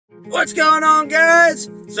What's going on, guys?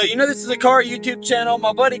 So you know this is a car YouTube channel.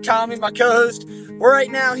 My buddy Tommy, my co-host, right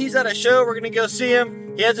now he's at a show. We're gonna go see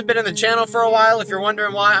him. He hasn't been in the channel for a while. If you're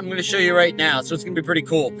wondering why, I'm gonna show you right now. So it's gonna be pretty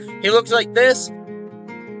cool. He looks like this.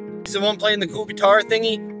 He's the one playing the cool guitar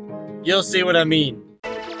thingy. You'll see what I mean. I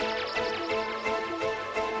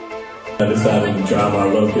decided to try my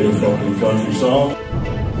luck at a fucking country song.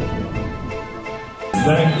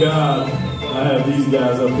 Thank God I have these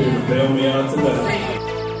guys up here to bail me out tonight.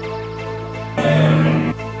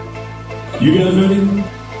 You guys ready?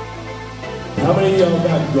 How many of y'all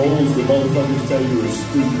got goals that motherfuckers tell you are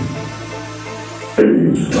stupid?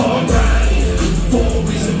 Go grind, for a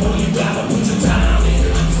reason more you gotta put your time in.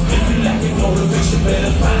 If you lack your motivation,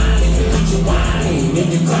 better find it. Put your whining and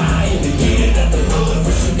you're crying to get it up the road.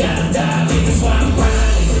 First you gotta dive in, that's why I'm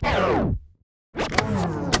grinding.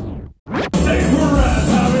 Take it for a ride,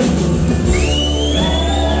 Tommy.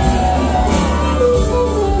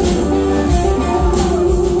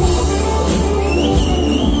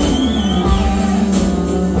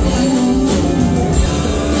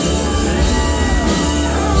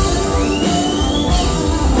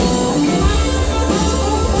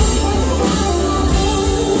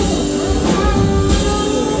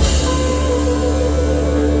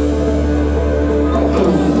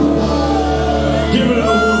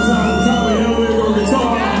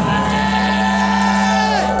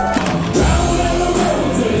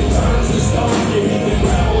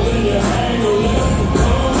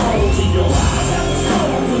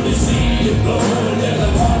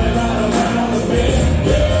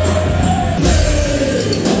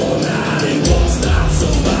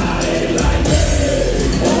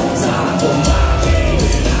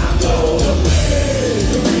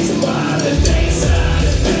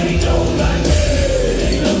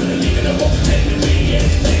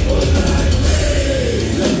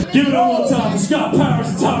 Give it up one time for Scott Powers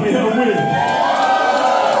and Tommy Hill with.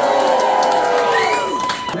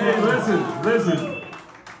 Hey, listen.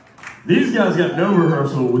 These guys got no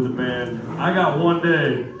rehearsal with the band. I got one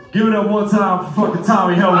day. Give it up one time for fucking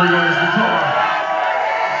Tommy Hill on his guitar.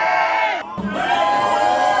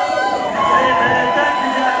 Hey man, thank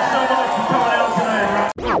you guys so much for coming out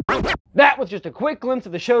tonight. That was just a quick glimpse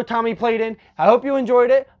of the show Tommy played in. I hope you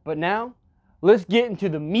enjoyed it, but now, let's get into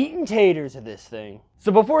the meat and taters of this thing.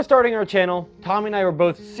 So before starting our channel, Tommy and I were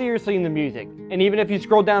both seriously into music. And even if you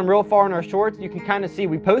scroll down real far in our shorts, you can kind of see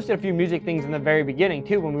we posted a few music things in the very beginning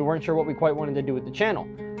too, when we weren't sure what we quite wanted to do with the channel.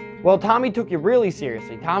 Well, Tommy took it really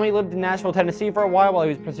seriously. Tommy lived in Nashville, Tennessee for a while he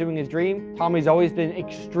was pursuing his dream. Tommy's always been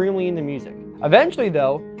extremely into music. Eventually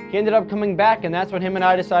though, he ended up coming back, and that's when him and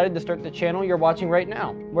I decided to start the channel you're watching right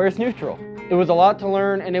now, Where's Neutral. It was a lot to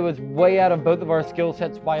learn, and it was way out of both of our skill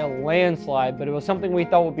sets by a landslide, but it was something we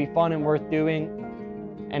thought would be fun and worth doing.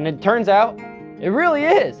 And it turns out, it really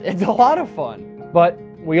is. It's a lot of fun. But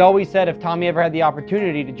we always said if Tommy ever had the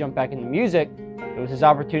opportunity to jump back into music, it was his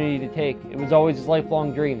opportunity to take. It was always his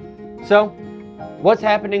lifelong dream. So, what's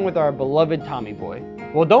happening with our beloved Tommy boy?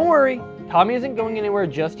 Well, don't worry, Tommy isn't going anywhere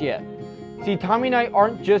just yet. See, Tommy and I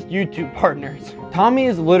aren't just YouTube partners. Tommy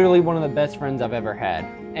is literally one of the best friends I've ever had.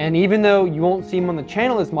 And even though you won't see him on the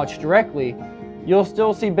channel as much directly, you'll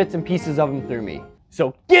still see bits and pieces of him through me.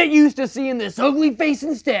 So get used to seeing this ugly face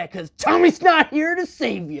instead, because Tommy's not here to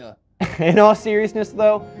save you. In all seriousness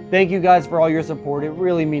though, thank you guys for all your support. It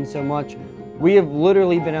really means so much. We have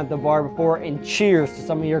literally been at the bar before, and cheers to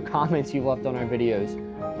some of your comments you left on our videos.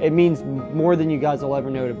 It means more than you guys will ever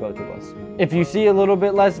know to both of us. If you see a little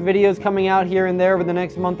bit less videos coming out here and there over the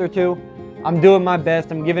next month or two, I'm doing my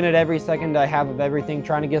best. I'm giving it every second I have of everything,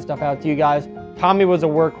 trying to get stuff out to you guys. Tommy was a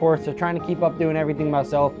workhorse, so trying to keep up doing everything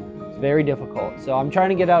myself is very difficult. So I'm trying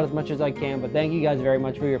to get out as much as I can, but thank you guys very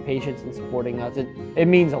much for your patience and supporting us. It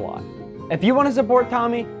means a lot. If you want to support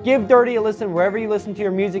Tommy, give Dirty a listen wherever you listen to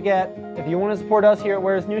your music at. If you want to support us here at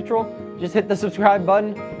Where's Neutral, just hit the subscribe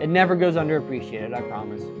button. It never goes underappreciated, I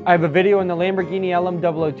promise. I have a video on the Lamborghini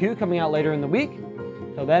LM002 coming out later in the week.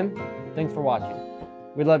 Till then, thanks for watching.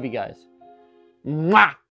 We love you guys. Mwah!